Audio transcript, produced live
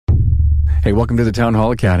Hey, welcome to the Town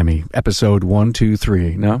Hall Academy, episode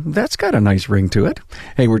 123. Now, that's got a nice ring to it.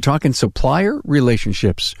 Hey, we're talking supplier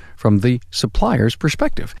relationships from the supplier's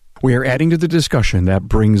perspective. We are adding to the discussion that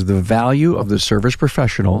brings the value of the service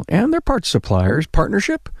professional and their parts supplier's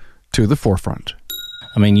partnership to the forefront.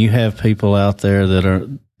 I mean, you have people out there that are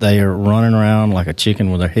running around like a chicken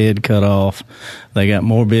with their head cut off. They got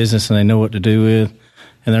more business than they know what to do with,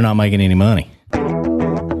 and they're not making any money.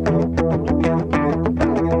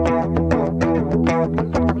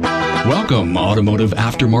 Welcome, automotive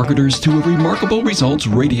aftermarketers, to a Remarkable Results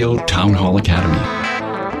Radio Town Hall Academy.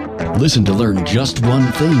 Listen to learn just one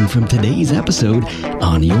thing from today's episode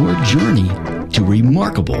on your journey to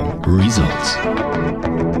remarkable results.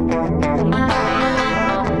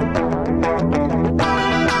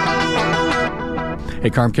 Hey,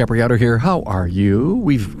 Carm Capriato here. How are you?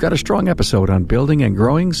 We've got a strong episode on building and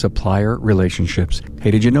growing supplier relationships. Hey,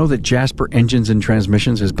 did you know that Jasper Engines and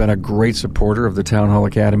Transmissions has been a great supporter of the Town Hall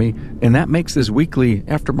Academy? And that makes this weekly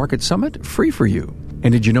Aftermarket Summit free for you.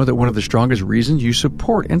 And did you know that one of the strongest reasons you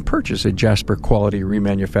support and purchase a Jasper quality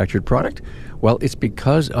remanufactured product? Well, it's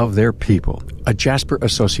because of their people. A Jasper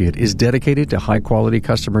associate is dedicated to high-quality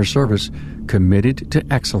customer service, committed to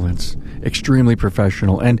excellence, extremely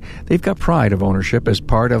professional, and they've got pride of ownership as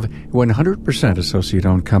part of 100%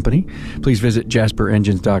 associate-owned company. Please visit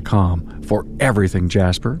JasperEngines.com for everything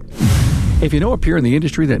Jasper. If you know a peer in the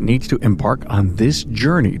industry that needs to embark on this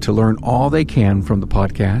journey to learn all they can from the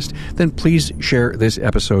podcast, then please share this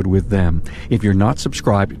episode with them. If you're not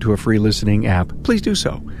subscribed to a free listening app, please do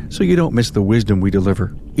so you don't miss the wisdom we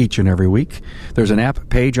deliver each and every week. There's an app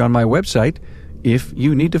page on my website if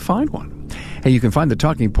you need to find one. Hey, you can find the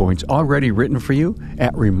talking points already written for you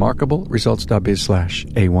at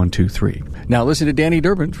remarkableresults.biz/A123. Now listen to Danny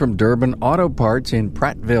Durbin from Durbin Auto Parts in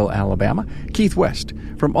Prattville, Alabama, Keith West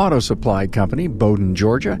from Auto Supply Company, Bowdoin,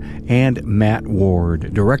 Georgia, and Matt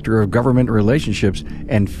Ward, Director of Government Relationships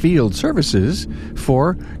and Field Services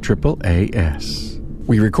for AAAS.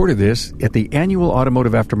 We recorded this at the annual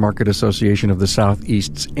Automotive Aftermarket Association of the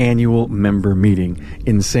Southeast's annual member meeting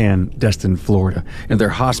in Sandestin, Florida, and their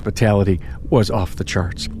hospitality was off the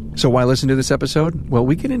charts. So why listen to this episode? Well,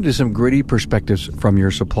 we get into some gritty perspectives from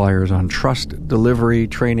your suppliers on trust, delivery,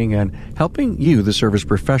 training, and helping you, the service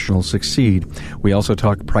professional, succeed. We also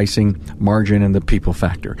talk pricing, margin, and the people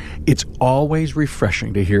factor. It's always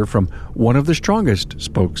refreshing to hear from one of the strongest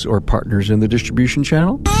spokes or partners in the distribution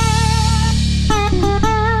channel.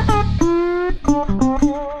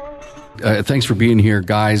 Thanks for being here,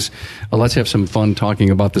 guys. Let's have some fun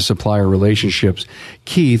talking about the supplier relationships.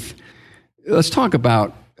 Keith, let's talk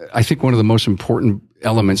about, I think, one of the most important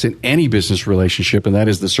elements in any business relationship, and that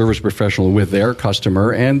is the service professional with their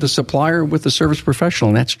customer and the supplier with the service professional,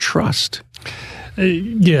 and that's trust.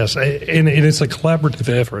 Yes, and it's a collaborative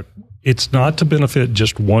effort. It's not to benefit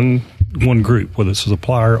just one group, whether it's a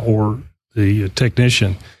supplier or the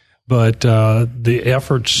technician, but the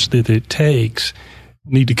efforts that it takes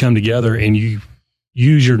need to come together, and you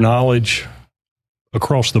use your knowledge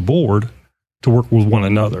across the board to work with one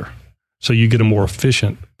another. So you get a more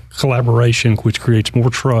efficient collaboration, which creates more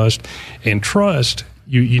trust. And trust,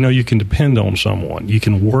 you know you can depend on someone. You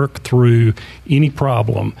can work through any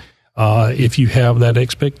problem if you have that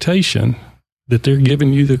expectation that they're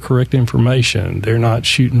giving you the correct information. They're not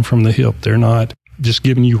shooting from the hip. They're not just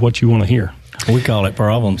giving you what you want to hear. We call it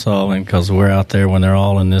problem solving because we're out there when they're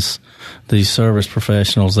all in these service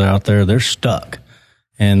professionals out there, they're stuck.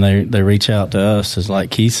 And they reach out to us, as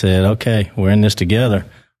like Keith said, okay, we're in this together.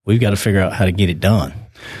 We've got to figure out how to get it done.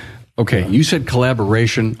 Okay, you said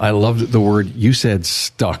collaboration. I loved the word. You said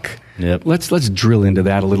stuck. Yep. Let's drill into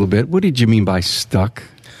that a little bit. What did you mean by stuck?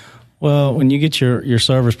 Well, when you get your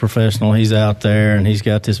service professional, he's out there and he's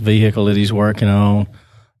got this vehicle that he's working on.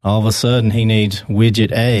 All of a sudden, he needs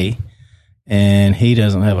widget A, and he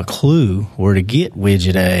doesn't have a clue where to get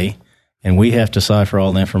widget A, and we have to decipher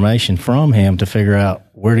all the information from him to figure out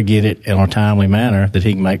where to get it in a timely manner that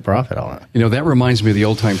he can make profit on it. You know, that reminds me of the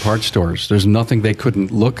old-time parts stores. There's nothing they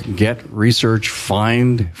couldn't look, get, research,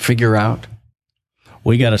 find, figure out.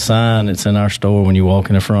 We got a sign that's in our store when you walk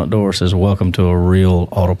in the front door that says, "Welcome to a real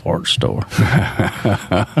auto parts store."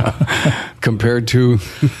 Compared to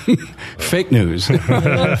fake news.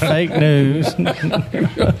 Fake news.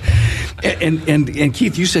 And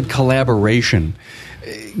Keith, you said collaboration.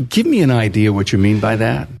 Give me an idea what you mean by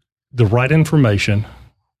that. The right information,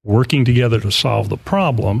 working together to solve the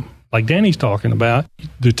problem, like Danny's talking about.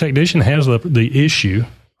 The technician has the issue.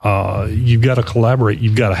 You've got to collaborate.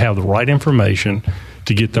 You've got to have the right information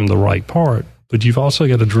to get them the right part. But you've also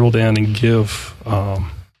got to drill down and give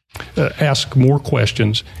ask more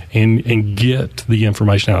questions and get the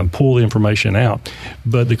information out and pull the information out.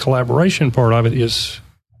 But the collaboration part of it is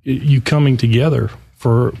you coming together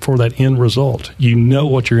for that end result. You know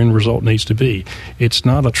what your end result needs to be. It's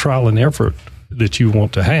not a trial and effort that you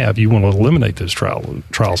want to have. You want to eliminate those trials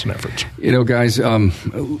and efforts. You know, guys,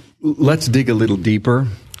 let's dig a little deeper.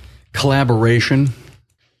 Collaboration.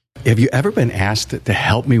 Have you ever been asked to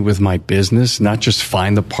help me with my business, not just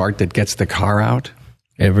find the part that gets the car out?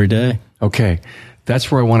 Every day. Okay,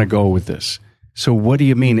 that's where I want to go with this. So what do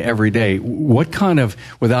you mean every day? What kind of,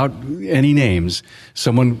 without any names,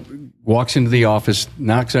 someone walks into the office,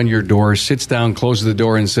 knocks on your door, sits down, closes the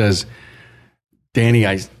door and says, Danny,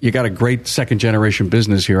 you got a great second-generation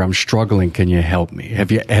business here. I'm struggling. Can you help me?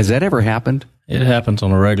 Has that ever happened? It happens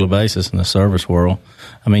on a regular basis in the service world.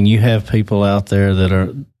 I mean, you have people out there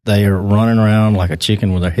they are running around like a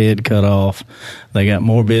chicken with their head cut off. They got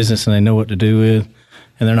more business than they know what to do with,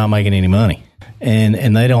 and they're not making any money.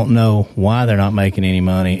 And they don't know why they're not making any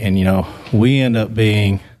money. And, you know, we end up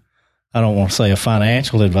being, I don't want to say a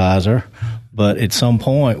financial advisor, but at some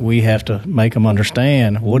point we have to make them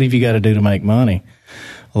understand, what have you got to do to make money?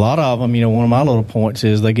 A lot of them, you know, one of my little points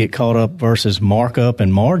is they get caught up versus markup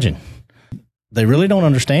and margin. They really don't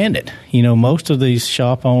understand it. You know, most of these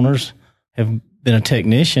shop owners have been a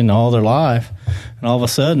technician all their life, and all of a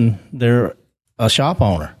sudden they're a shop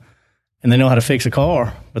owner. And they know how to fix a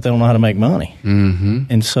car, but they don't know how to make money. Mm-hmm.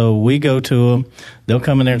 And so we go to them. They'll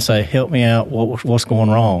come in there and say, help me out. What's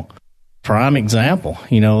going wrong? Prime example,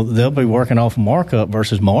 you know, they'll be working off markup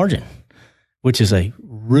versus margin, which is a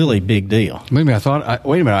really big deal. Wait a minute.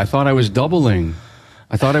 I thought I was doubling.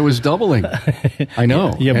 I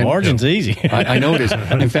know. Yeah, margin's easy. I know it is.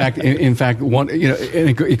 In fact, one, you know,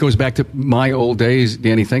 and it goes back to my old days.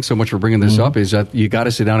 Danny, thanks so much for bringing this up. Is that you got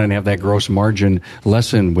to sit down and have that gross margin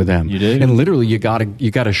lesson with them. You do, and literally you got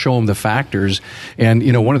to show them the factors. And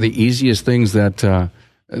you know, one of the easiest things that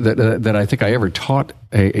I think I ever taught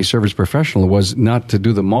a service professional was not to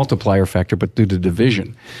do the multiplier factor, but do the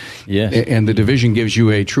division. Yes. And the division gives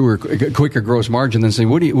you a truer, quicker gross margin than saying,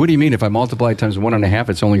 what do you mean if I multiply times 1.5,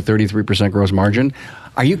 it's only 33% gross margin?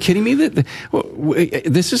 Are you kidding me?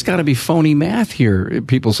 This has got to be phony math here.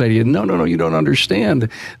 People say to you, no, you don't understand.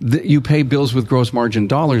 You pay bills with gross margin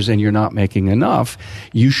dollars and you're not making enough.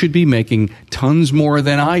 You should be making tons more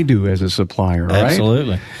than I do as a supplier, right?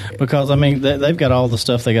 Absolutely. Because, I mean, they've got all the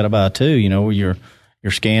stuff they got to buy too, you know, your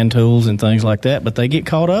scan tools and things like that, but they get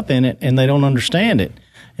caught up in it and they don't understand it.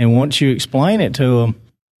 And once you explain it to them,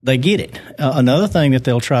 they get it. Another thing that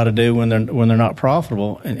they'll try to do when they're not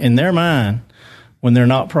profitable, in their mind, when they're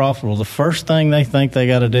not profitable, the first thing they think they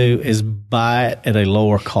got to do is buy it at a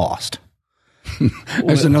lower cost.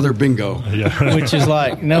 There's another bingo. Yeah. Which is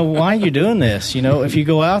like, no, why are you doing this? You know, if you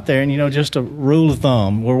go out there and, you know, just a rule of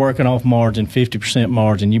thumb, we're working off margin, 50%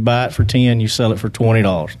 margin. You buy it for $10, you sell it for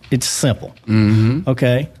 $20. It's simple. Mm-hmm.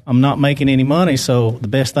 Okay, I'm not making any money, so the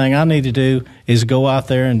best thing I need to do is go out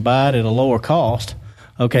there and buy it at a lower cost.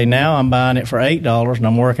 Okay, now I'm buying it for $8 and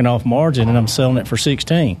I'm working off margin and I'm selling it for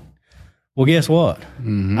 $16. Well, guess what?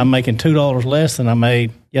 Mm-hmm. I'm making $2 less than I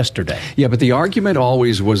made yesterday. Yeah, but the argument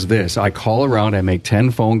always was this. I call around, I make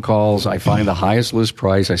 10 phone calls, I find the highest list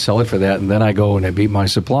price, I sell it for that, and then I go and I beat my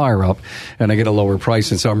supplier up and I get a lower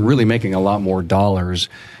price. And so I'm really making a lot more dollars.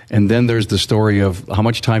 And then there's the story of how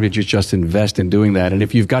much time did you just invest in doing that? And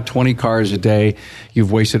if you've got 20 cars a day,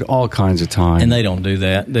 you've wasted all kinds of time. And they don't do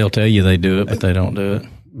that. They'll tell you they do it, but they don't do it.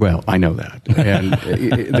 Well, I know that, and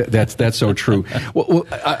that's so true. Well,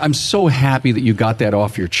 I'm so happy that you got that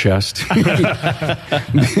off your chest,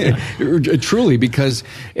 truly, because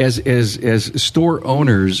as store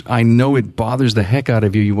owners, I know it bothers the heck out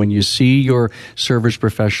of you when you see your service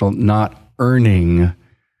professional not earning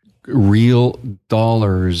real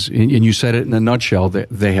dollars. And you said it in a nutshell, that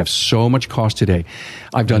they have so much cost today.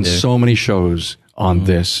 I've done so many shows on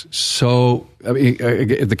this. So I mean,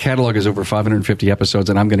 the catalog is over 550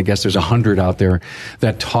 episodes, and I'm going to guess there's 100 out there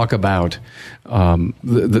that talk about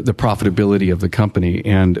the profitability of the company.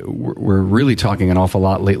 And we're really talking an awful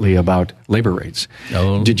lot lately about labor rates.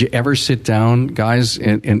 Oh. Did you ever sit down, guys,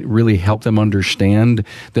 and really help them understand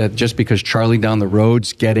that just because Charlie down the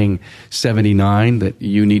road's getting 79, that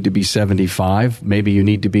you need to be 75, maybe you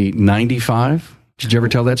need to be 95? Did you ever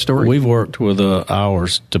tell that story? We've worked with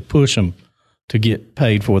hours to push them to get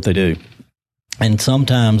paid for what they do. And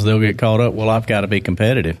sometimes they'll get caught up, well, I've got to be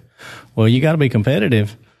competitive. Well, you got to be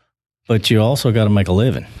competitive, but you also got to make a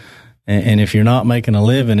living. And if you're not making a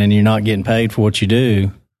living and you're not getting paid for what you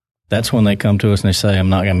do, that's when they come to us and they say, I'm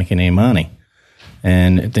not going to make any money.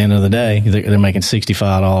 And at the end of the day, they're making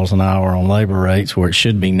 $65 an hour on labor rates where it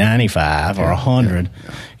should be $95 or $100.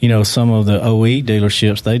 Yeah. You know, some of the OE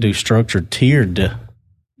dealerships, they do structured tiered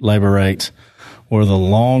labor rates where the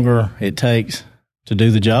longer it takes to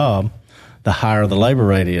do the job, the higher the labor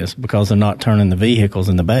rate is because they're not turning the vehicles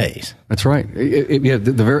in the bays. That's right.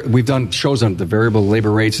 We've done shows on the variable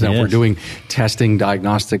labor rates. Now we're doing testing,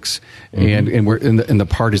 diagnostics, and the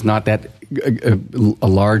part is not that a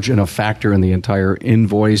large enough factor in the entire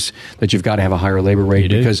invoice that you've got to have a higher labor rate.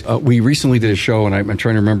 Because we recently did a show, and I'm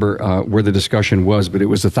trying to remember where the discussion was, but it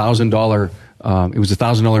was $1,000. It was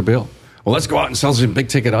 $1,000 bill. Well, let's go out and sell some big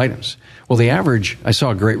ticket items. Well, I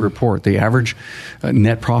saw a great report. The average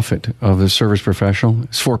net profit of the service professional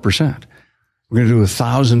is 4%. We're going to do a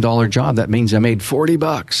 $1,000 job. That means I made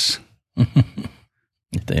 $40.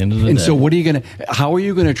 At the end of the day. And so how are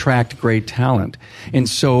you going to attract great talent? And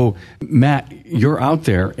so, Matt, you're out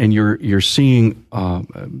there and you're seeing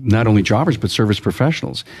not only jobbers but service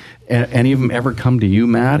professionals. Any of them ever come to you,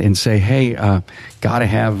 Matt, and say, "Hey, gotta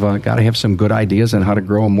have some good ideas on how to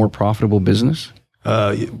grow a more profitable business"?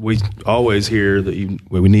 We always hear that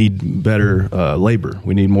we need better labor.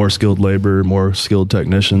 We need more skilled labor, more skilled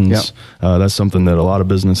technicians. Yep. That's something that a lot of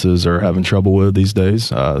businesses are having trouble with these days.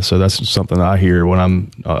 So that's something I hear when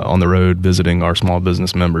I'm on the road visiting our small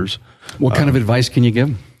business members. What kind of advice can you give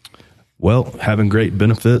them? Well, having great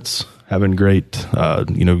benefits, having great,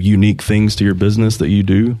 unique things to your business that you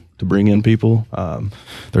do to bring in people.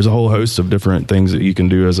 There's a whole host of different things that you can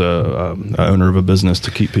do as a owner of a business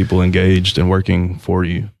to keep people engaged and working for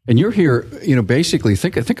you. And you're here, basically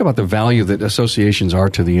think about the value that associations are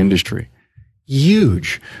to the industry.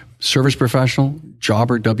 Huge. Service professional,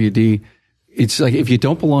 jobber, WD. It's like if you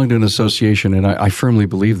don't belong to an association, and I firmly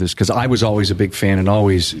believe this because I was always a big fan and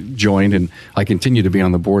always joined, and I continue to be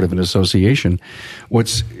on the board of an association.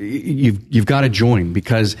 You've got to join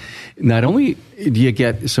because not only do you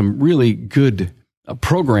get some really good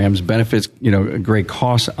programs, benefits, great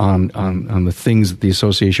costs on the things that the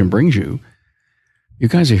association brings you. You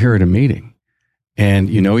guys are here at a meeting. And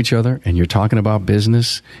you know each other, and you're talking about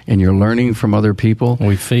business, and you're learning from other people.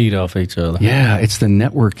 We feed off each other. Yeah, it's the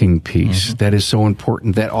networking piece that is so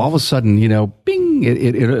important that all of a sudden, bing,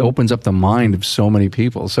 it opens up the mind of so many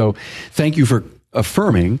people. So thank you for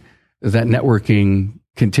affirming that networking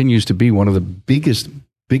continues to be one of the biggest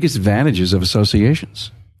advantages of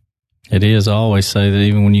associations. It is. I always say that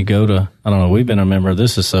even when you go to, we've been a member of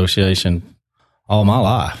this association all my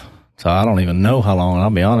life. So I don't even know how long, I'll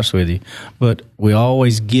be honest with you. But we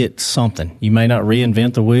always get something. You may not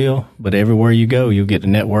reinvent the wheel, but everywhere you go, you'll get to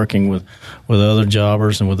networking with other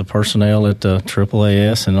jobbers and with the personnel at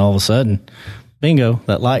AAAS, and all of a sudden, bingo,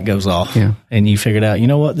 that light goes off. Yeah. And you figured out, you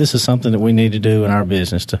know what, this is something that we need to do in our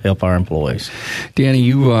business to help our employees. Danny,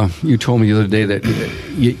 you told me the other day that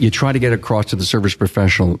you try to get across to the service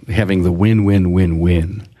professional having the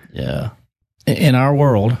win-win-win-win. Yeah. In our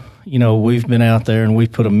world, we've been out there and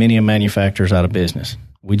we've put many manufacturers out of business.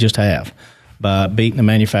 We just have by beating the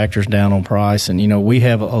manufacturers down on price. And, we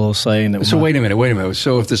have a little saying that. So wait a minute.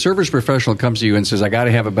 So if the service professional comes to you and says, I got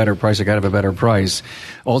to have a better price,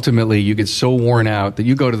 ultimately you get so worn out that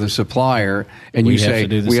you go to the supplier and you say,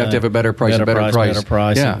 we have to have a better price.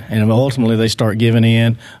 Yeah. And ultimately they start giving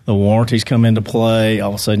in. The warranties come into play. All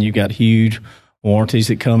of a sudden you've got huge warranties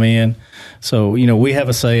that come in. So, we have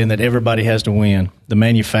a saying that everybody has to win. The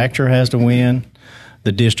manufacturer has to win,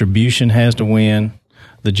 the distribution has to win,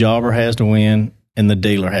 the jobber has to win, and the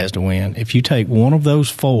dealer has to win. If you take one of those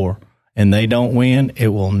four and they don't win, it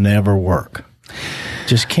will never work.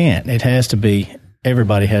 Just can't. It has to be,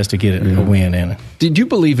 everybody has to get a win in it. Did you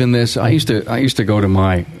believe in this? I used to go to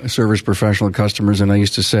my service professional customers and I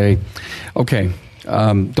used to say, okay,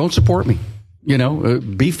 don't support me.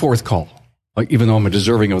 Be fourth call. Even though I'm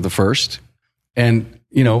deserving of the first, and,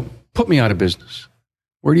 put me out of business.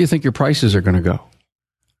 Where do you think your prices are going to go?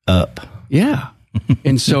 Up. Yeah.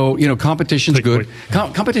 And so, competition's good.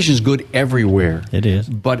 Competition's good everywhere. It is.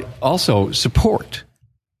 But also support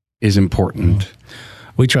is important.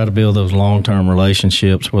 We try to build those long-term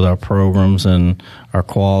relationships with our programs and our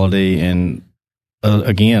quality. And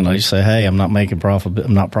again, I just say, hey, I'm not making profit.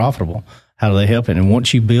 I'm not profitable. How do they help it? And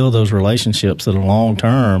once you build those relationships that are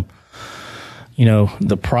long-term,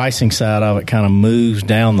 the pricing side of it kind of moves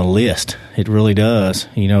down the list. It really does.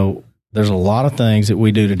 There's a lot of things that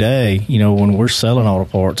we do today. When we're selling auto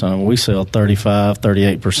parts, we sell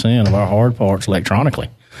 38% of our hard parts electronically.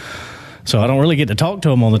 So I don't really get to talk to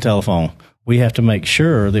them on the telephone. We have to make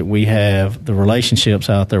sure that we have the relationships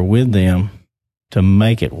out there with them to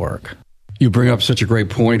make it work. You bring up such a great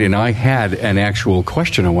point, and I had an actual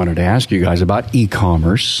question I wanted to ask you guys about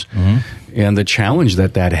e-commerce. and the challenge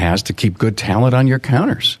that has to keep good talent on your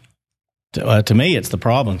counters. To me, it's the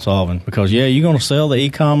problem solving because, you're going to sell the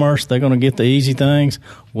e-commerce. They're going to get the easy things.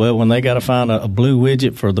 Well, when they got to find a blue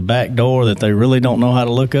widget for the back door that they really don't know how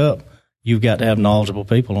to look up, you've got to have knowledgeable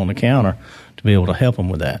people on the counter to be able to help them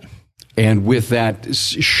with that. And with that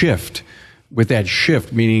shift,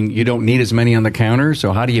 meaning you don't need as many on the counter,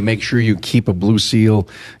 so how do you make sure you keep a Blue Seal,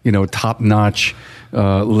 top-notch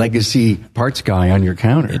legacy parts guy on your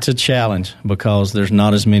counter? It's a challenge because there's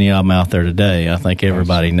not as many of them out there today. I think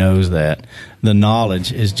everybody knows that. The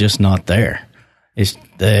knowledge is just not there.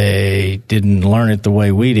 They didn't learn it the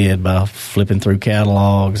way we did by flipping through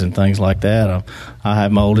catalogs and things like that. I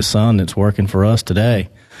have my oldest son that's working for us today,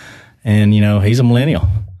 and, he's a millennial,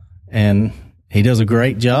 and he does a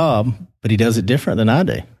great job, but he does it different than I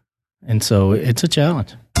do. And so it's a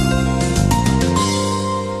challenge.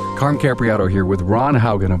 Carm Capriato here with Ron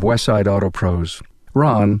Haugen of Westside Auto Pros.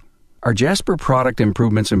 Ron, are Jasper product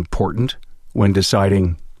improvements important when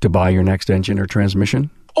deciding to buy your next engine or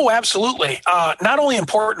transmission? Oh, absolutely. Not only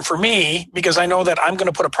important for me, because I know that I'm going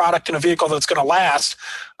to put a product in a vehicle that's going to last,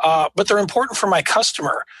 but they're important for my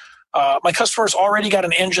customer. My customer's already got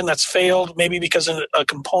an engine that's failed, maybe because a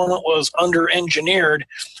component was under-engineered,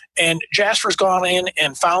 and Jasper's gone in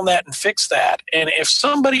and found that and fixed that. And if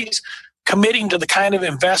somebody's committing to the kind of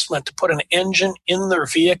investment to put an engine in their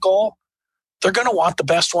vehicle, they're going to want the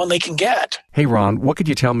best one they can get. Hey, Ron, what could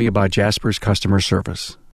you tell me about Jasper's customer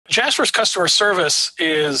service? Jasper's customer service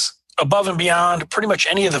is above and beyond pretty much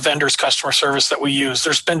any of the vendors' customer service that we use.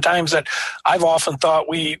 There's been times that I've often thought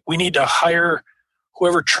we need to hire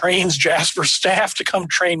whoever trains Jasper's staff to come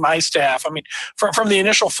train my staff. I mean, from the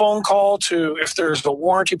initial phone call to if there's a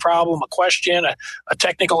warranty problem, a question, a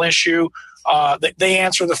technical issue, they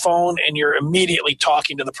answer the phone and you're immediately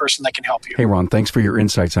talking to the person that can help you. Hey, Ron, thanks for your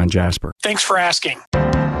insights on Jasper. Thanks for asking.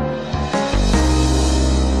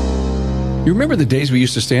 You remember the days we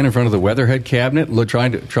used to stand in front of the Weatherhead cabinet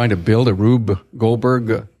trying to build a Rube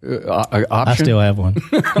Goldberg option? I still have one.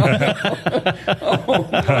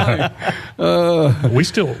 We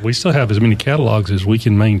still have as many catalogs as we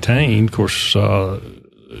can maintain. Of course,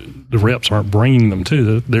 the reps aren't bringing them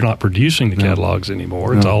to. They're not producing the catalogs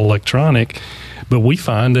anymore. It's all electronic. But we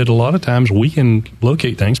find that a lot of times we can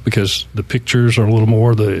locate things because the pictures are a little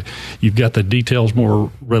more, you've got the details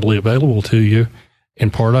more readily available to you.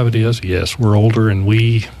 And part of it is, yes, we're older and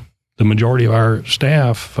the majority of our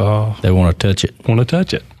staff, they want to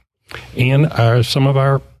touch it. And some of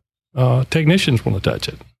our technicians want to touch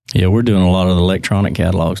it. Yeah, we're doing a lot of electronic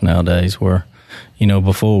catalogs nowadays where,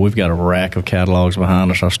 before we've got a rack of catalogs behind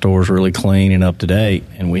us. Our store's really clean and up to date,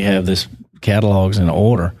 and we have this catalogs in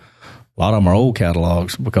order. A lot of them are old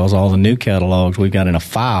catalogs because all the new catalogs we've got in a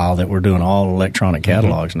file that we're doing all electronic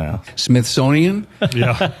catalogs now. Smithsonian?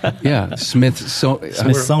 Yeah. Yeah,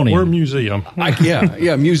 Smithsonian. We're a museum.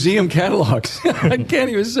 Museum catalogs. I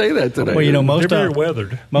can't even say that today. Well, they're very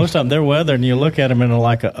weathered. Most of them, they're weathered, and you look at them in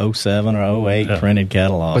like a 07 or 08 printed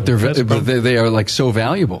catalog. But they are like so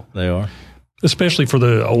valuable. They are. Especially for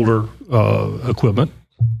the older equipment.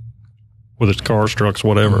 Whether it's cars, trucks,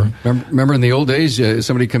 whatever. Remember in the old days,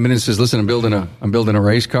 somebody come in and says, "Listen, I'm building a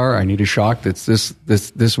race car. I need a shock that's this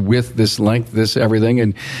width, this length, this everything."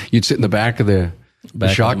 And you'd sit in the back of the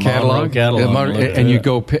shock catalog, and you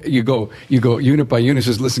go unit by unit.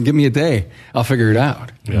 Says, "Listen, give me a day. I'll figure it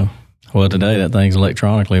out." Yeah. Well, today that thing's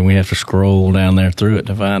electronically, and we have to scroll down there through it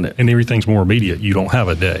to find it. And everything's more immediate. You don't have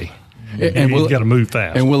a day. And you've got to move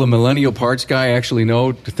fast. And will a millennial parts guy actually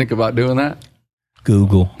know to think about doing that?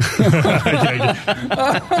 Google.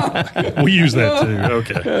 We use that too.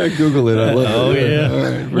 Okay. Google it. I love it.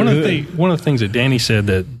 Yeah. Right. One of the things that Danny said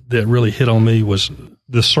that really hit on me was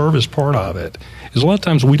the service part of it. Is a lot of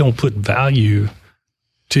times we don't put value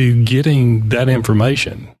to getting that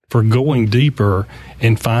information, for going deeper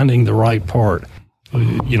and finding the right part.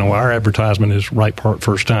 Our advertisement is right part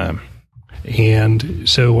first time. And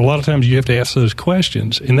so a lot of times you have to ask those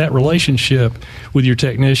questions. And that relationship with your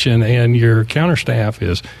technician and your counter staff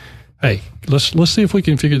is, hey, let's see if we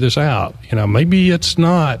can figure this out. Maybe it's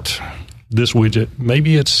not this widget.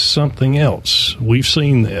 Maybe it's something else. We've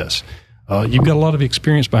seen this. You've got a lot of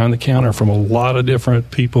experience behind the counter from a lot of different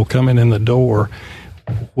people coming in the door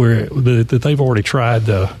where that they've already tried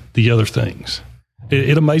the other things.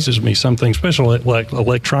 It amazes me, some things, especially like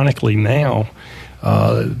electronically now,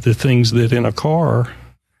 the things that in a car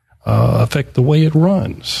affect the way it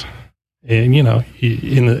runs. And,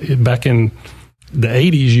 back in the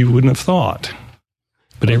 80s, you wouldn't have thought.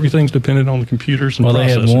 But everything's dependent on the computers and processors.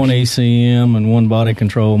 Well, they had one ECM and one body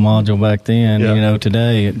control module back then. Yeah.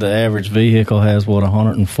 Today, the average vehicle has,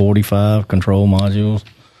 145 control modules.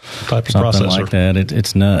 type of something processor like that.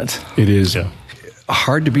 It's nuts. It is Yeah.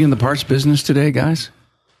 hard to be in the parts business today, guys.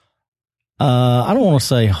 I don't want to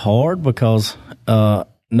say hard because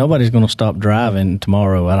nobody's going to stop driving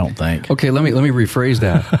tomorrow, I don't think. Okay, let me rephrase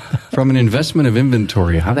that. From an investment of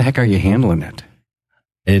inventory, how the heck are you handling it?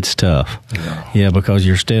 It's tough. Yeah, because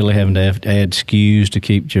you're steadily having to add SKUs to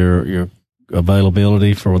keep your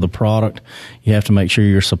availability for the product. You have to make sure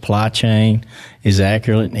your supply chain is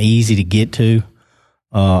accurate and easy to get to.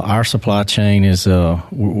 Our supply chain is,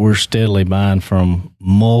 we're steadily buying from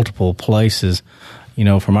multiple places. You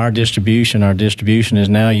know, from our distribution is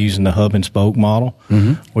now using the hub and spoke model,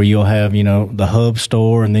 where you'll have, the hub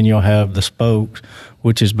store and then you'll have the spokes,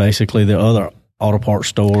 which is basically the other auto parts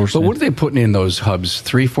stores. But what are they putting in those hubs?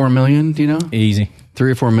 3-4 million, do you know? Easy.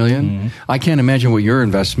 3 or 4 million? I can't imagine what your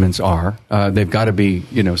investments are. They've got to be,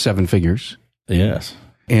 7 figures. Yes.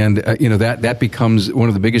 And, that becomes one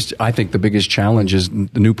of the biggest, I think the biggest challenge is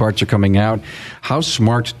the new parts are coming out. How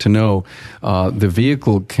smart to know the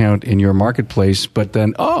vehicle count in your marketplace, but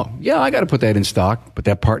then, I got to put that in stock, but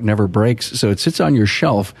that part never breaks. So it sits on your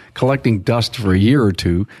shelf collecting dust for a year or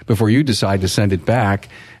two before you decide to send it back.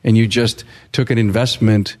 And you just took an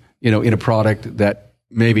investment, in a product that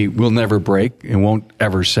maybe will never break and won't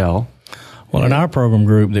ever sell. Well, in our program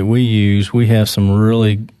group that we use, we have some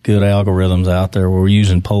really good algorithms out there where we're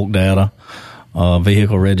using Polk data,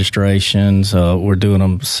 vehicle registrations. We're doing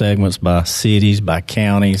them segments by cities, by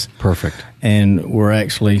counties. Perfect. And we're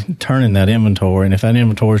actually turning that inventory. And if that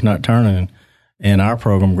inventory is not turning in our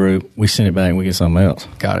program group, we send it back and we get something else.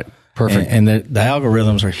 Got it. Perfect. And the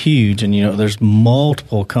algorithms are huge. And, there's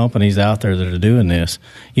multiple companies out there that are doing this.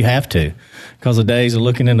 You have to, because the days of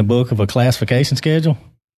looking in the book of a classification schedule,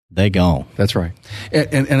 they gone. That's right.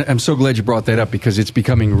 And I'm so glad you brought that up because it's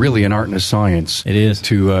becoming really an art and a science. It is.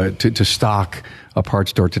 To stock a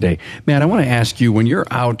parts store today. Matt, I want to ask you, when you're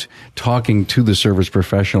out talking to the service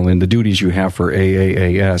professional and the duties you have for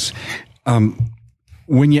AAAS,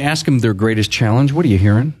 when you ask them their greatest challenge, what are you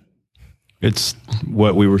hearing? It's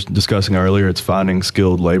what we were discussing earlier. It's finding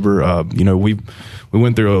skilled labor. We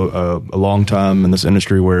went through a long time in this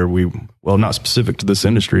industry where not specific to this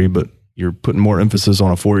industry, but you're putting more emphasis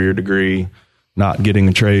on a 4-year degree, not getting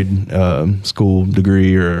a trade school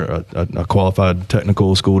degree or a qualified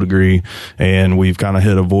technical school degree. And we've kind of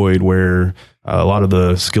hit a void where a lot of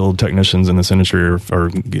the skilled technicians in this industry are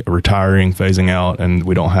retiring, phasing out, and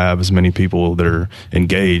we don't have as many people that are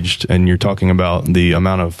engaged. And you're talking about the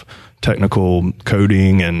amount of technical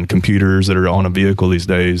coding and computers that are on a vehicle these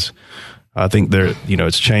days. I think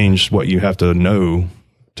it's changed what you have to know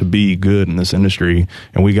to be good in this industry.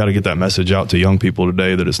 And we got to get that message out to young people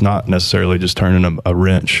today that it's not necessarily just turning a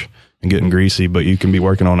wrench and getting greasy, but you can be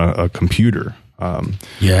working on a computer.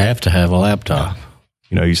 You have to have a laptop.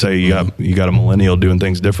 You say you got a millennial doing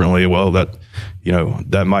things differently. Well,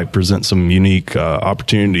 that might present some unique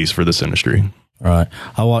opportunities for this industry. Right.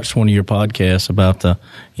 I watched one of your podcasts about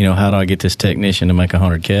how do I get this technician to make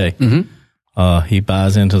 $100K? Mm-hmm. He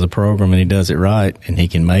buys into the program and he does it right and he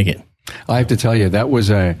can make it. I have to tell you, that was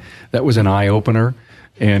an eye opener,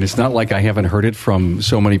 and it's not like I haven't heard it from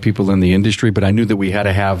so many people in the industry, but I knew that we had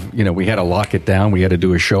to we had to lock it down. We had to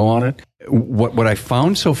do a show on it. What I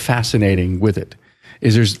found so fascinating with it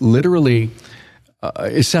is there's literally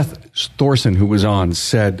Seth Thorson, who was on,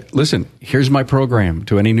 said, "Listen, here's my program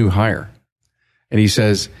to any new hire," and he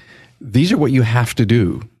says, "These are what you have to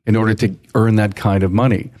do in order to earn that kind of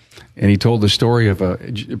money." And he told the story of a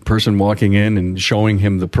person walking in and showing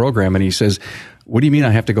him the program. And he says, "What do you mean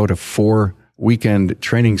I have to go to 4 weekend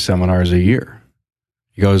training seminars a year?"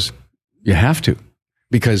 He goes, "You have to,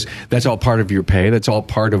 because that's all part of your pay. That's all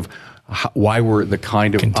part of why we're the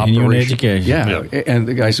kind of continuing operation." Education. Yeah. And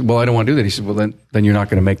the guy said, "Well, I don't want to do that." He said, "Well, then you're not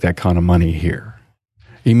going to make that kind of money here.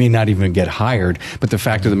 He may not even get hired, but the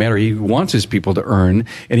fact of the matter, he wants his people to earn,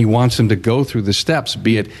 and he wants them to go through the steps,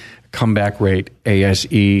 be it comeback rate,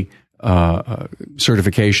 ASE,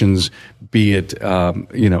 certifications, be it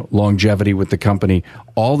longevity with the company,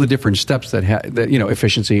 all the different steps that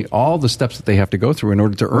efficiency, all the steps that they have to go through in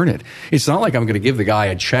order to earn it. It's not like I'm going to give the guy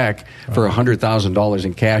a check for $100,000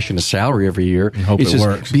 in cash and a salary every year. And hope it's it just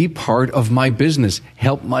works. Be part of my business,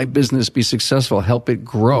 help my business be successful, help it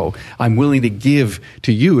grow. I'm willing to give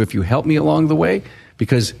to you if you help me along the way.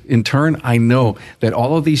 Because in turn, I know that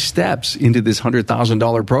all of these steps into this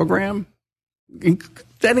 $100,000 program,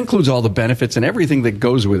 that includes all the benefits and everything that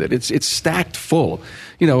goes with it. It's stacked full.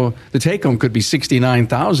 The take home could be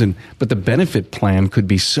 $69,000, but the benefit plan could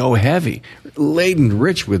be so heavy, laden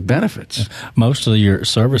rich with benefits. Most of your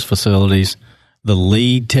service facilities, the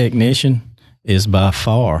lead technician is by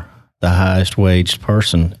far the highest waged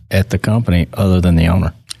person at the company other than the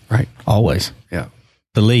owner. Right. Always. Yeah.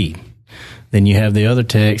 The lead. Then you have the other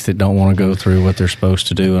techs that don't want to go through what they're supposed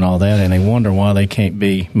to do and all that, and they wonder why they can't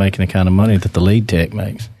be making the kind of money that the lead tech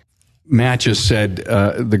makes. Matt just said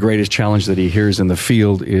the greatest challenge that he hears in the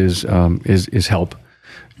field is help.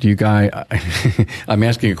 Do you guys? I'm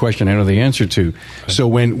asking a question I know the answer to. So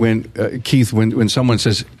when Keith, when someone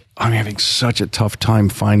says, "I'm having such a tough time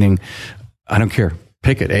finding," I don't care.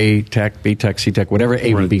 Pick it: A tech, B tech, C tech, whatever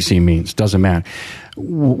A, B, C means. Doesn't matter.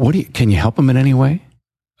 Can you help them in any way?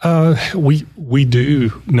 We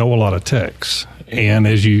do know a lot of techs, and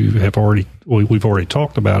as you have we've already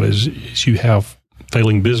talked about, is you have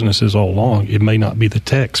failing businesses all along. It may not be the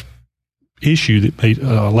tech's issue that may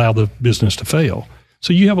allow the business to fail.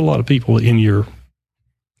 So you have a lot of people in your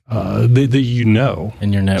that you know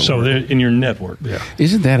in your network. So they're in your network. Yeah.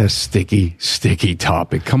 Isn't that a sticky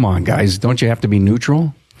topic? Come on, guys. Don't you have to be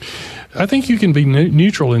neutral? I think you can be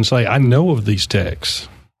neutral and say, I know of these techs.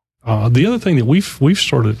 The other thing that we've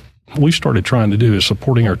started trying to do is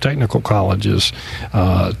supporting our technical colleges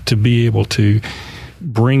to be able to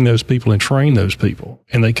bring those people and train those people,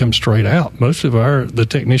 and they come straight out. Most of the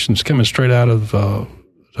technicians coming straight out of a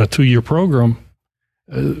 2-year program,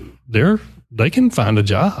 they can find a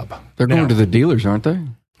job. They're going to the dealers, aren't they?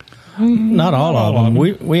 Not all of them.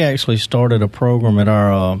 We actually started a program at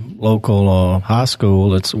our local high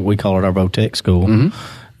school. We call it our Votech school.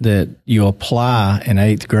 Mm-hmm. That you apply in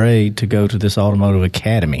 8th grade to go to this automotive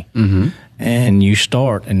academy. Mm-hmm. And you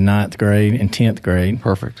start in 9th grade and 10th grade.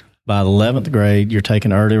 Perfect. By the 11th grade, you're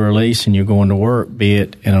taking early release and you're going to work, be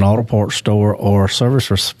it in an auto parts store or a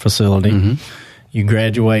service facility. Mm-hmm. You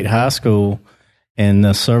graduate high school, and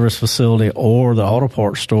the service facility or the auto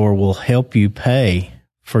parts store will help you pay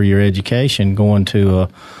for your education going to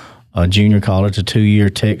a junior college, a 2-year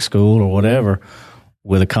tech school or whatever,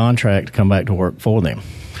 with a contract to come back to work for them.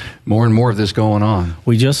 More and more of this going on.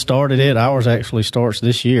 We just started it. Ours actually starts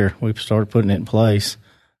this year. We've started putting it in place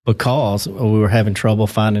because we were having trouble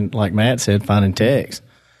finding, like Matt said, finding techs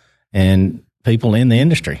and people in the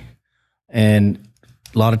industry. And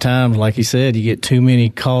a lot of times, like he said, you get too many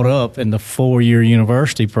caught up in the 4-year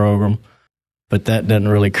university program, but that doesn't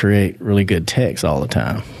really create really good techs all the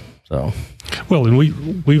time. So, well,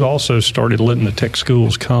 and we've also started letting the tech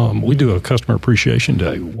schools come. We do a customer appreciation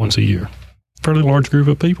day once a year. Fairly large group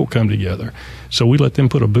of people come together. So we let them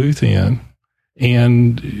put a booth in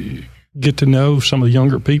and get to know some of the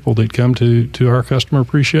younger people that come to our customer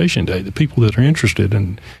appreciation day, the people that are interested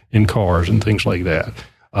in cars and things like that.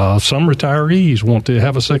 Some retirees want to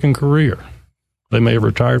have a second career. They may have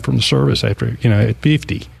retired from the service after, at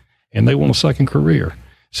 50, and they want a second career.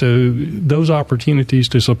 So those opportunities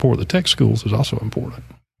to support the tech schools is also important.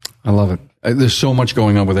 I love it. There's so much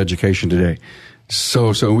going on with education today.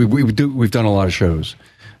 So we've done a lot of shows,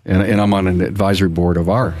 and I'm on an advisory board of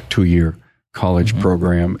our 2-year college mm-hmm.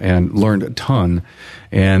 program and learned a ton.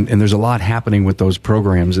 And there's a lot happening with those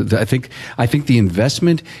programs. I think the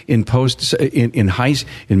investment in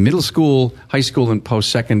in middle school, high school, and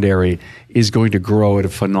post-secondary is going to grow at a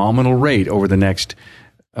phenomenal rate over the next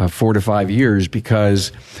 4 to 5 years,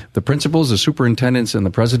 because the principals, the superintendents, and the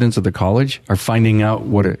presidents of the college are finding out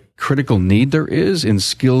what a critical need there is in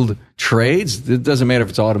skilled trades. It doesn't matter if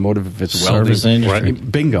it's automotive, if it's service welding, industry.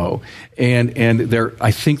 Bingo. And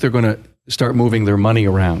I think they're going to start moving their money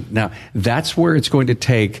around. Now, that's where it's going to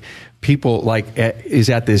take people is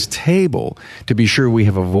at this table to be sure we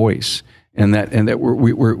have a voice, and that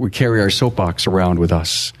we carry our soapbox around with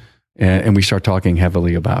us, and we start talking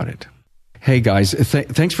heavily about it. Hey, guys,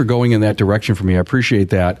 thanks for going in that direction for me. I appreciate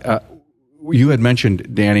that. You had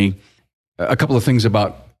mentioned, Danny, a couple of things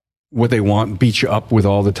about what they want, beat you up with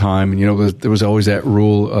all the time. And, there was always that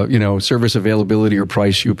rule, service availability or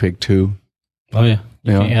price, you pick 2. Oh, yeah.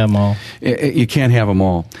 You can't have them all. You can't have them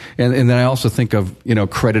all. And then I also think of,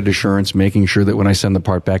 credit assurance, making sure that when I send the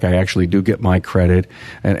part back, I actually do get my credit.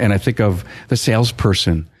 And I think of the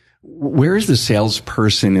salesperson. Where is the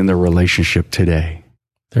salesperson in the relationship today?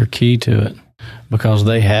 They're key to it, because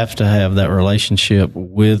they have to have that relationship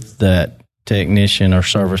with that technician or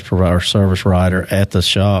service provider, or service writer at the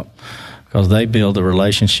shop, because they build a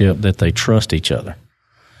relationship that they trust each other.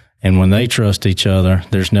 And when they trust each other,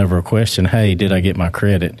 there's never a question, hey, did I get my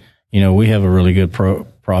credit? We have a really good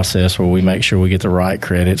process where we make sure we get the right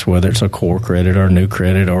credits, whether it's a core credit or a new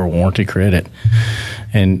credit or a warranty credit,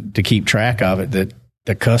 and to keep track of it, that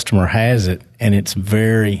the customer has it, and it's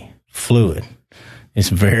very fluid. It's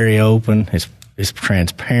very open. It's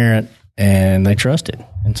transparent, and they trust it.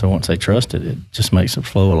 And so once they trust it, it just makes it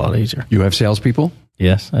flow a lot easier. You have salespeople?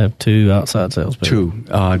 Yes, I have 2 outside salespeople.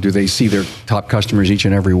 2. Do they see their top customers each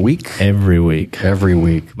and every week? Every week. Every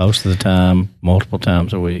week. Most of the time, multiple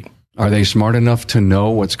times a week. Are they smart enough to know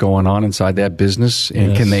what's going on inside that business?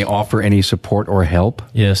 And can they offer any support or help?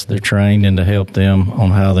 Yes, they're trained and to help them on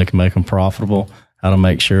how they can make them profitable, how to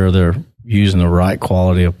make sure they're using the right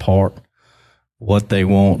quality of part, what they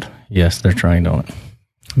want. Yes, they're trained on it.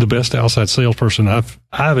 The best outside salesperson I've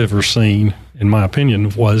ever seen, in my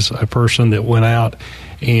opinion, was a person that went out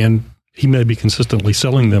and he may be consistently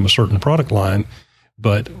selling them a certain product line,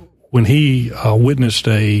 but when he witnessed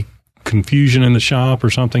a confusion in the shop or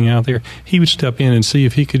something out there, he would step in and see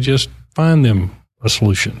if he could just find them a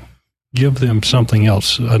solution, give them something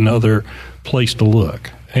else, another place to look.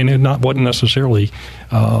 And it wasn't necessarily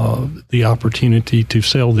the opportunity to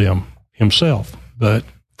sell them himself, but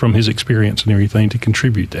from his experience and everything to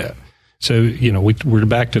contribute that. So, we're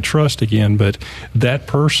back to trust again, but that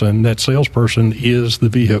person, that salesperson, is the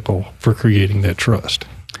vehicle for creating that trust.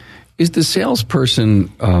 Is the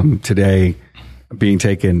salesperson today being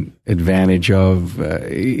taken advantage of?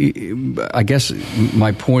 I guess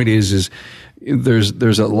my point is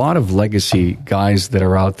there's a lot of legacy guys that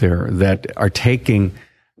are out there that are taking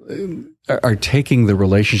the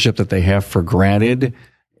relationship that they have for granted,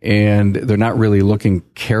 and they're not really looking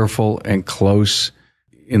careful and close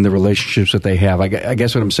in the relationships that they have. I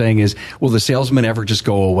guess what I'm saying is, will the salesman ever just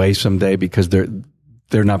go away someday because they're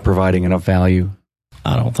not providing enough value?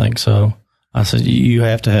 I don't think so. I said you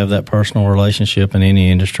have to have that personal relationship in any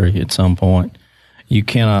industry at some point. You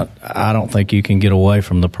cannot, I don't think you can get away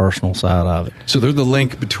from the personal side of it. So they're the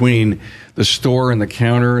link between the store and the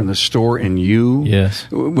counter and the store and you? Yes.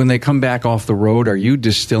 When they come back off the road, are you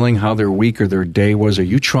distilling how their week or their day was? Are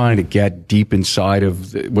you trying to get deep inside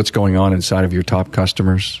of what's going on inside of your top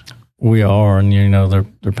customers? We are, and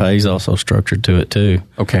their pay is also structured to it too.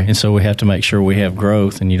 Okay. And so we have to make sure we have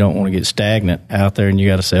growth, and you don't want to get stagnant out there, and you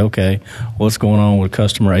got to say, okay, what's going on with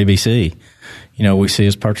customer ABC? We see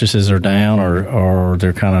his purchases are down or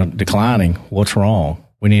they're kind of declining. What's wrong?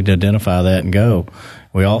 We need to identify that and go.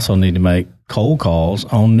 We also need to make cold calls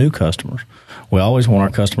on new customers. We always want our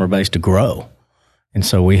customer base to grow. And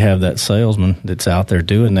so we have that salesman that's out there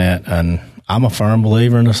doing that. And I'm a firm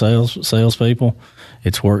believer in the salespeople.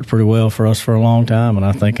 It's worked pretty well for us for a long time, and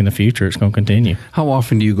I think in the future it's going to continue. How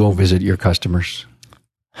often do you go visit your customers?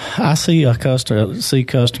 I see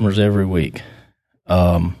customers every week.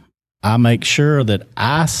 I make sure that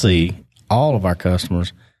I see all of our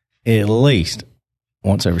customers at least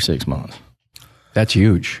once every 6 months. That's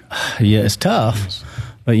huge. Yeah, it's tough,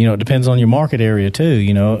 but it depends on your market area too.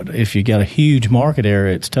 If you got a huge market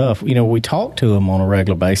area, it's tough. We talk to them on a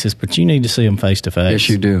regular basis, but you need to see them face to face. Yes,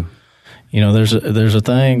 you do. There's a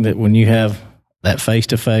thing that when you have that face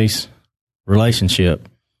to face relationship,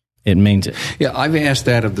 it means it. Yeah, I've asked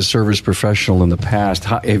that of the service professional in the past.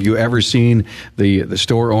 Have you ever seen the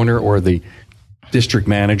store owner or the district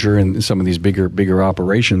manager in some of these bigger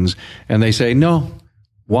operations? And they say, no.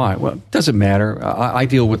 Why? Well, it doesn't matter. I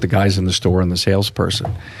deal with the guys in the store and the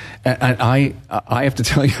salesperson. And I have to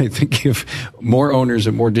tell you, I think if more owners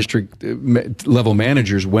and more district level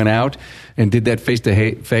managers went out and did that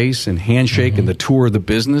face-to-face and handshake and the tour of the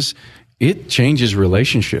business, it changes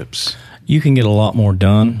relationships. You can get a lot more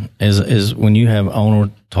done as when you have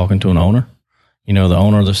owner talking to an owner, the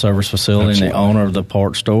owner of the service facility. Absolutely. And the owner of the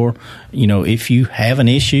parts store. If you have an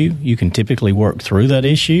issue, you can typically work through that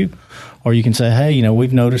issue, or you can say, hey,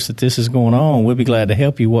 we've noticed that this is going on. We'll be glad to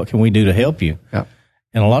help you. What can we do to help you? Yeah.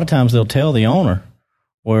 And a lot of times they'll tell the owner,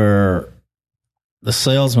 where the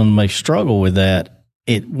salesman may struggle with that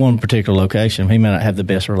at one particular location. He may not have the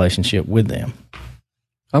best relationship with them.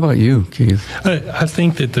 How about you, Keith? I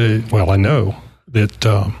think that I know that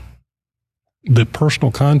the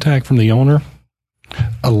personal contact from the owner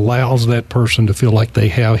allows that person to feel like they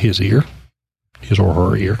have his or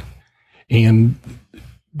her ear, and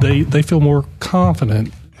they feel more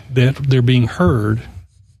confident that they're being heard,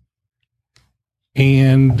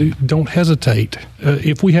 and don't hesitate.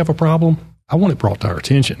 If we have a problem, I want it brought to our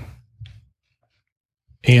attention.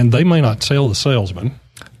 And they may not tell the salesman,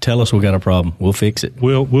 tell us we got a problem. We'll fix it.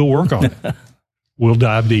 We'll work on it. We'll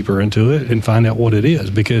dive deeper into it and find out what it is.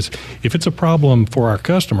 Because if it's a problem for our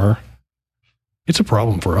customer, it's a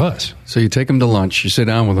problem for us. So you take them to lunch, you sit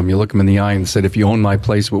down with them, you look them in the eye and said, if you own my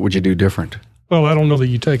place, what would you do different? Well, I don't know that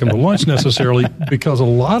you take them to lunch necessarily, because a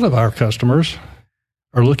lot of our customers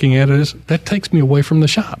are looking at it as, that takes me away from the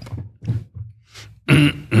shop.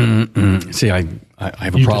 See, I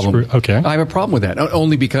have a problem. Okay. I have a problem with that,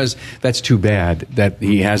 only because that's too bad that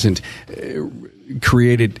he hasn't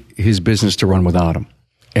created his business to run without him,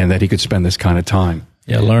 and that he could spend this kind of time.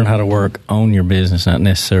 Yeah, learn how to work on your business, not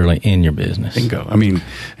necessarily in your business. Bingo. I mean,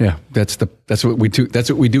 yeah, that's what we do. That's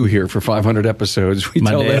what we do here for 500 episodes. We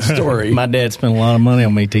tell that story. My dad spent a lot of money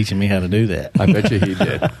on me teaching me how to do that. I bet you he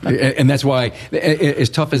did. And that's why, as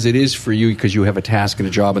tough as it is for you, because you have a task and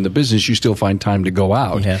a job in the business, you still find time to go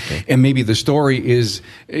out. You have to. And maybe the story is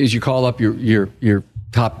you call up your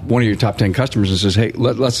one of your top 10 customers and says, "Hey,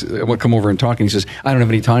 let's come over and talk." And he says, "I don't have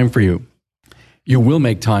any time for you. You will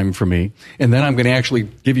make time for me, and then I'm going to actually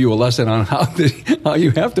give you a lesson on how you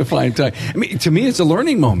have to find time." I mean, to me, it's a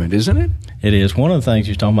learning moment, isn't it? It is. One of the things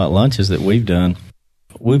you're talking about, lunches that we've done,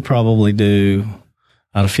 we probably do,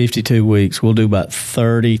 out of 52 weeks, we'll do about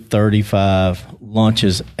 30, 35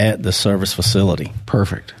 lunches at the service facility.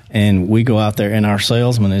 Perfect. And we go out there, and our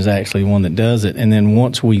salesman is actually one that does it. And then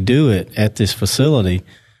once we do it at this facility,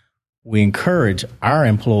 we encourage our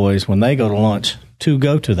employees, when they go to lunch, to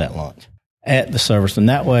go to that lunch at the service. And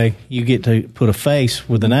that way you get to put a face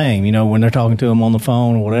with the name, when they're talking to them on the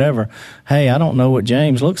phone or whatever. Hey, I don't know what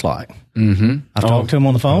James looks like. Mm-hmm. I've talked to him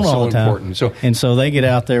on the phone all the time. Important. So they get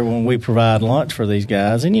out there when we provide lunch for these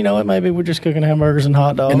guys, and it maybe we're just cooking hamburgers and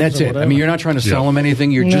hot dogs. And that's it. Whatever. I mean, you're not trying to sell them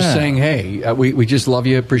anything. You're just saying, hey, we just love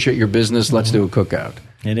you, appreciate your business. Let's do a cookout.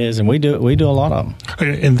 It is, and we do a lot of them.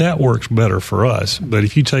 And that works better for us. But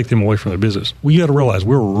if you take them away from their business, you got to realize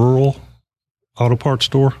we're a rural auto parts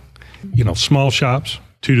store. Small shops,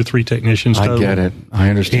 2 to 3 technicians total. I get it. I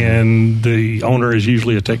understand. And the owner is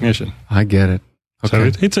usually a technician. I get it.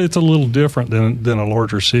 Okay. So it's a little different than a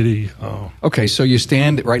larger city. Okay, so you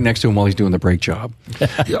stand right next to him while he's doing the brake job.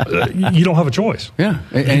 You don't have a choice. Yeah.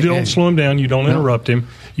 You don't slow him down. You don't interrupt him.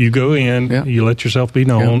 You go in. You let yourself be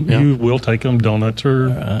known. You will take them donuts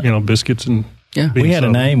or biscuits and. Yeah. We had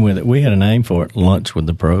a name with it. We had a name for it. Lunch with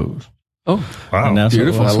the Pros. Oh, wow. And that's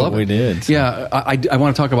beautiful. I love what we did. So. Yeah. I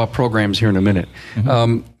want to talk about programs here in a minute.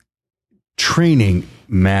 Mm-hmm. Training,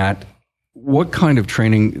 Matt. What kind of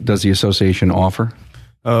training does the association offer?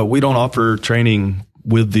 We don't offer training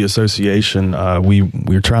with the association.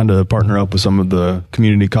 We're trying to partner up with some of the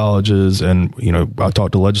community colleges, and I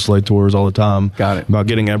talk to legislators all the time. Got it. About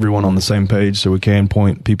getting everyone on the same page so we can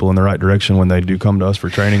point people in the right direction when they do come to us for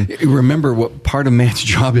training. Remember what part of Matt's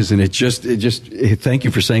job is, and it just thank you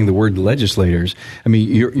for saying the word legislators. I mean,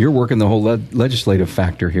 you're working the whole legislative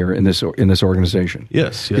factor here in this organization.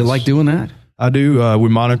 Yes. You like doing that? I do. We're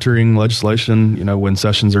monitoring legislation, when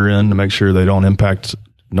sessions are in, to make sure they don't impact,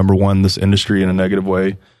 number one, this industry in a negative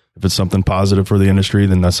way. If it's something positive for the industry,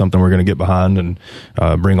 then that's something we're going to get behind and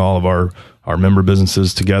bring all of our member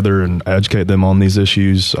businesses together and educate them on these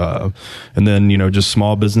issues. And then, just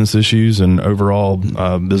small business issues and overall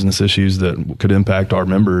business issues that could impact our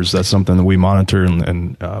members. That's something that we monitor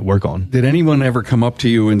and work on. Did anyone ever come up to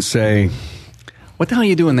you and say, "What the hell are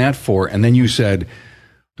you doing that for?" And then you said,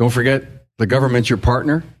 "Don't forget, the government's your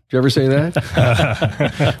partner." Did you ever say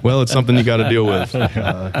that? Well, it's something you got to deal with.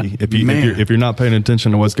 If you're not paying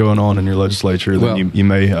attention to what's going on in your legislature, then you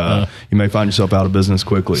may find yourself out of business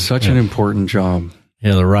quickly. Such an important job.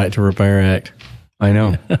 Yeah, the Right to Repair Act. I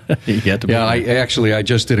know. You got to be. Yeah, I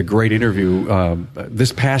just did a great interview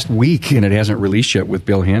this past week, and it hasn't released yet, with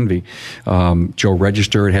Bill Hanvey. Joe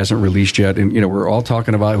Register, it hasn't released yet, and we're all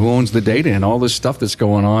talking about who owns the data and all this stuff that's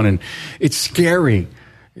going on, and it's scary.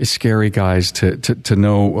 It's scary, guys, to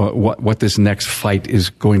know what this next fight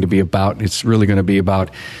is going to be about. It's really going to be about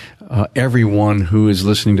everyone who is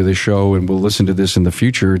listening to this show and will listen to this in the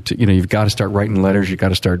future. You've got to start writing letters. You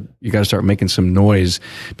got to start making some noise,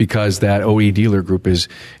 because that OE dealer group is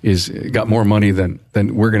got more money than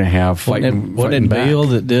we're going to have fighting. Wasn't it Bill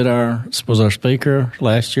that did was our speaker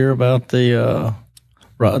last year about the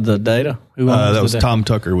data? That was Tom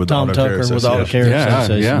Tucker with Auto Care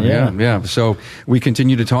Association. Yeah. So we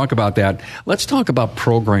continue to talk about that. Let's talk about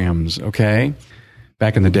programs, okay?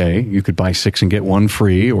 Back in the day, you could buy 6 and get 1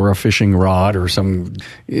 free, or a fishing rod, or some.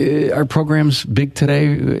 Are programs big today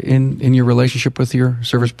in your relationship with your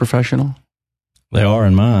service professional? They are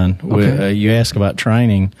in mine. Okay. You ask about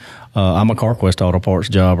training. I'm a CarQuest Auto Parts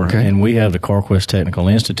jobber, and we have the CarQuest Technical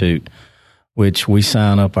Institute, which we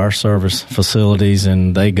sign up our service facilities,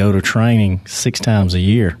 and they go to training 6 times a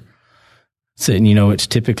year. So, it's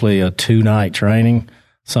typically a 2-night training.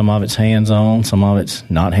 Some of it's hands-on, some of it's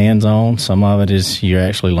not hands-on. Some of it is you're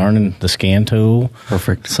actually learning the scan tool.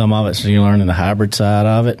 Perfect. Some of it's you're learning the hybrid side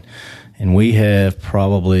of it. And we have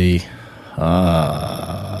probably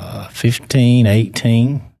 15,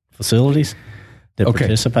 18 facilities that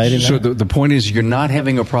participate in that. So the point is, you're not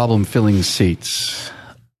having a problem filling seats.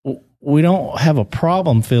 We don't have a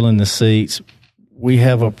problem filling the seats. We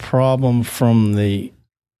have a problem from the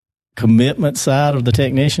commitment side of the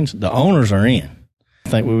technicians. The owners are in.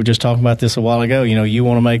 think we were just talking about this a while ago. You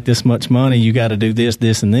want to make this much money, you got to do this,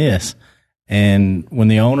 this, and this. And when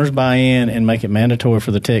the owners buy in and make it mandatory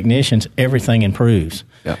for the technicians, everything improves.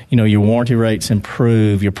 Yep. Your warranty rates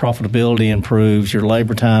improve, your profitability improves, your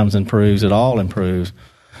labor times improves, it all improves.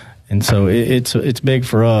 And so it's big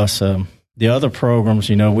for us. The other programs,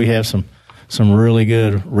 we have some really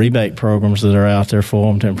good rebate programs that are out there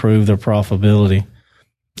for them to improve their profitability.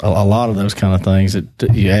 A lot of those kind of things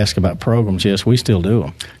that you ask about programs, yes, we still do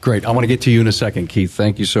them. Great. I want to get to you in a second, Keith.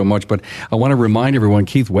 Thank you so much. But I want to remind everyone,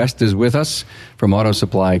 Keith West is with us from Auto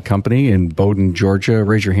Supply Company in Bowdoin, Georgia.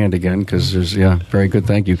 Raise your hand again because very good.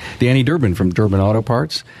 Thank you. Danny Durbin from Durbin Auto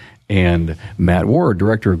Parts. And Matt Ward,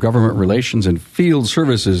 Director of Government Relations and Field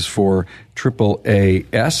Services for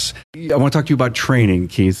AAAS. I want to talk to you about training,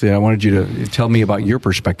 Keith. I wanted you to tell me about your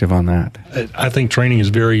perspective on that. I think training is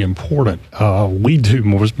very important. We do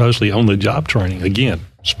mostly on-the-job training. Again,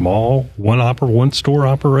 small, one store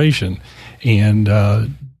operation. And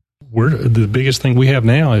the biggest thing we have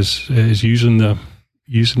now is using the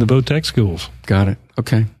Votech schools. Got it.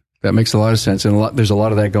 Okay. That makes a lot of sense. And there's a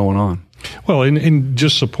lot of that going on. Well, and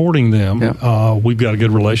just supporting them, we've got a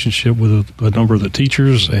good relationship with a number of the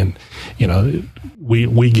teachers, and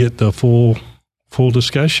we get the full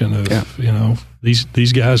discussion of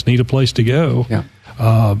these guys need a place to go. Yeah.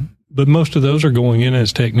 But most of those are going in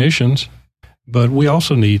as technicians, but we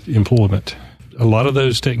also need employment. A lot of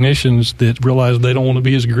those technicians that realize they don't want to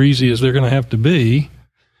be as greasy as they're going to have to be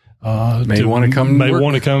may want to come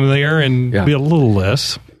there and be a little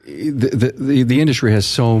less. The industry has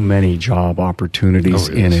so many job opportunities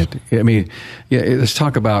in it. I mean, let's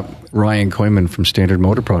talk about Ryan Koyman from Standard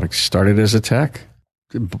Motor Products. Started as a tech.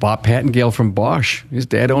 Bob Pattengale from Bosch. His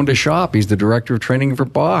dad owned a shop. He's the director of training for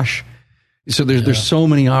Bosch. So there's so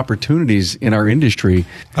many opportunities in our industry.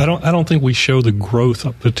 I don't think we show the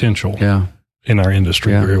growth potential in our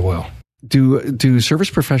industry very well. Do service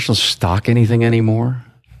professionals stock anything anymore?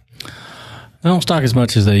 They don't stock as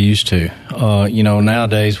much as they used to.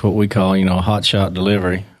 Nowadays what we call, a hot shot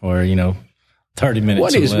delivery, where 30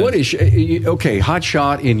 minutes. What is okay? Hot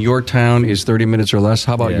shot in your town is 30 minutes or less.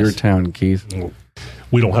 How about your town, Keith?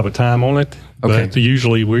 We don't have a time on it, but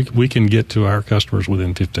usually we can get to our customers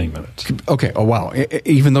within 15 minutes. Okay. Oh wow!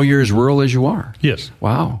 Even though you're as rural as you are. Yes.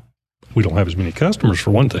 Wow. We don't have as many customers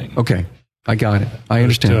for one thing. Okay. I got it. I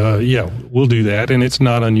understand. We'll do that, and it's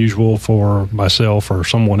not unusual for myself or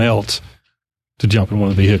someone else to jump in one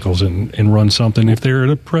of the vehicles and run something if they're at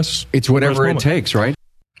a press. It's whatever it takes, right?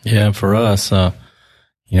 Yeah, for us, I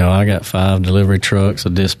got 5 delivery trucks, a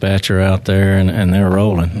dispatcher out there, and they're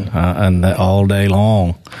rolling, and all day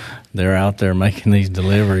long, they're out there making these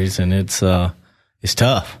deliveries, and it's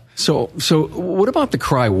tough. So what about the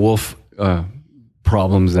cry wolf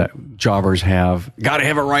problems that jobbers have? Got to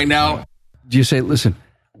have it right now. Do you say, listen,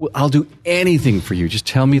 I'll do anything for you. Just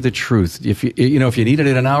tell me the truth. If you need it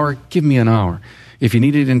in an hour, give me an hour. If you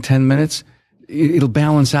need it in 10 minutes, it'll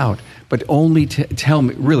balance out. But only tell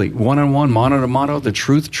me, really, one-on-one, mano-to-mano, the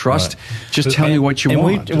truth, trust. Right. Just tell me what you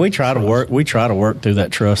want. We try to work. We try to work through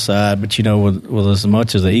that trust side. But with as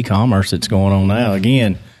much as the e-commerce that's going on now,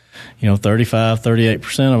 again,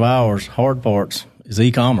 38% of ours hard parts is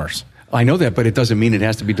e-commerce. I know that, but it doesn't mean it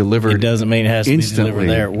has to be delivered. It doesn't mean it has instantly. to be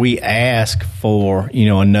delivered there. We ask for,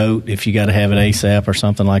 a note if you got to have it ASAP or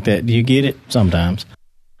something like that. Do you get it? Sometimes.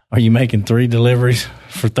 Are you making 3 deliveries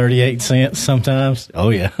for 38 cents sometimes? Oh,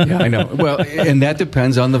 yeah. Yeah, I know. Well, and that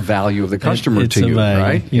depends on the value of the customer to you,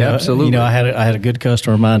 right? Absolutely. I had a good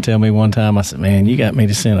customer of mine tell me one time, I said, man, you got me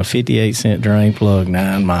to send a 58-cent drain plug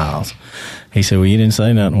 9 miles. He said, well, you didn't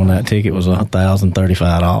say nothing when that ticket was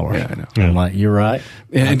 $1,035. Yeah, I know. I'm like, you're right.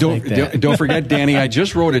 And don't forget, Danny, I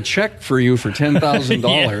just wrote a check for you for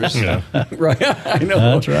 $10,000. Yeah. Right? I know.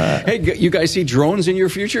 That's right. Hey, you guys see drones in your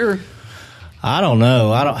future? I don't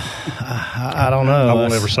know. I don't know. I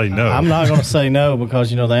won't ever say no. I'm not going to say no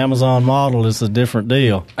because, the Amazon model is a different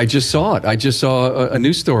deal. I just saw it. I just saw a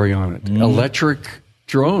news story on it. Electric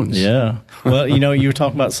drones. Yeah. Well, you were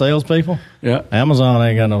talking about salespeople. Yeah. Amazon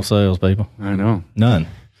ain't got no salespeople. I know. None.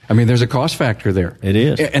 I mean, there's a cost factor there. It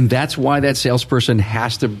is. And that's why that salesperson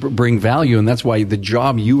has to bring value, and that's why the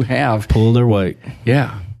job you have... Pull their weight.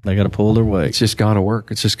 Yeah. They got to pull their weight. It's just got to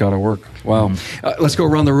work. Wow. Let's go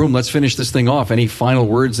around the room. Let's finish this thing off. Any final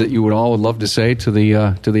words that you would love to say to the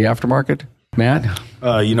aftermarket? Matt?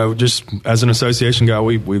 Just as an association guy,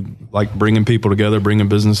 we like bringing people together, bringing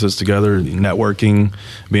businesses together, networking,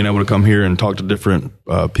 being able to come here and talk to different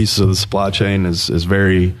pieces of the supply chain is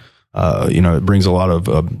very, it brings a lot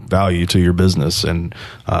of value to your business, and,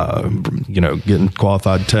 getting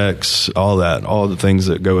qualified techs, all the things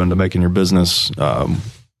that go into making your business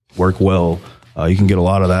work well. You can get a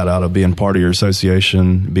lot of that out of being part of your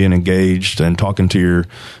association, being engaged, and talking to your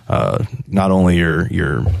not only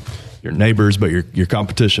your neighbors but your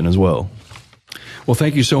competition as well. Well,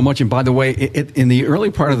 thank you so much. And by the way, in the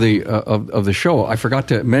early part of the show, I forgot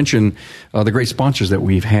to mention the great sponsors that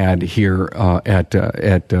we've had here at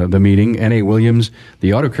the meeting: N.A. Williams,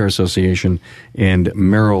 the Auto Care Association, and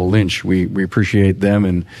Merrill Lynch. We appreciate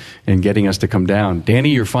them and getting us to come down.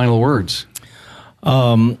 Danny, your final words.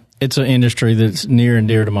 It's an industry that's near and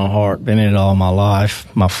dear to my heart. Been in it all my life.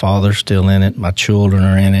 My father's still in it. My children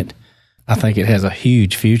are in it. I think it has a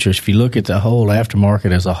huge future. If you look at the whole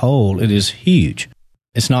aftermarket as a whole, it is huge.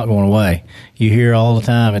 It's not going away. You hear all the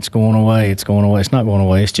time, it's going away, it's going away. It's not going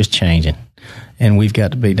away, it's just changing. And we've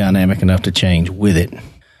got to be dynamic enough to change with it.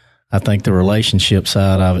 I think the relationship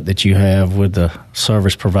side of it that you have with the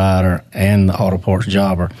service provider and the auto parts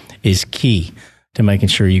jobber is key to making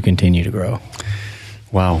sure you continue to grow.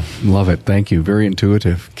 Wow, love it. Thank you. Very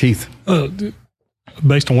intuitive. Keith?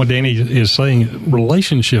 Based on what Danny is saying,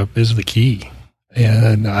 relationship is the key.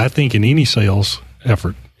 And I think in any sales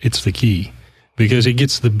effort, it's the key because it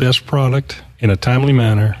gets the best product in a timely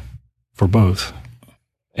manner for both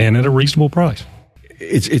and at a reasonable price.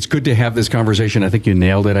 It's good to have this conversation. I think you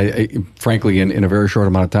nailed it. I frankly, in a very short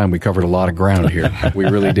amount of time, we covered a lot of ground here. We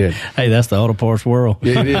really did. Hey, that's the auto parts world.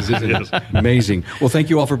 It is, isn't it? Amazing. Well, thank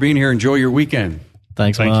you all for being here. Enjoy your weekend.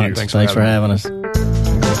 Thanks much. Thanks for having us.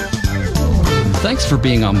 Thanks for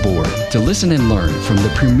being on board to listen and learn from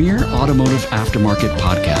the Premier Automotive Aftermarket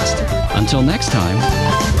Podcast. Until next time,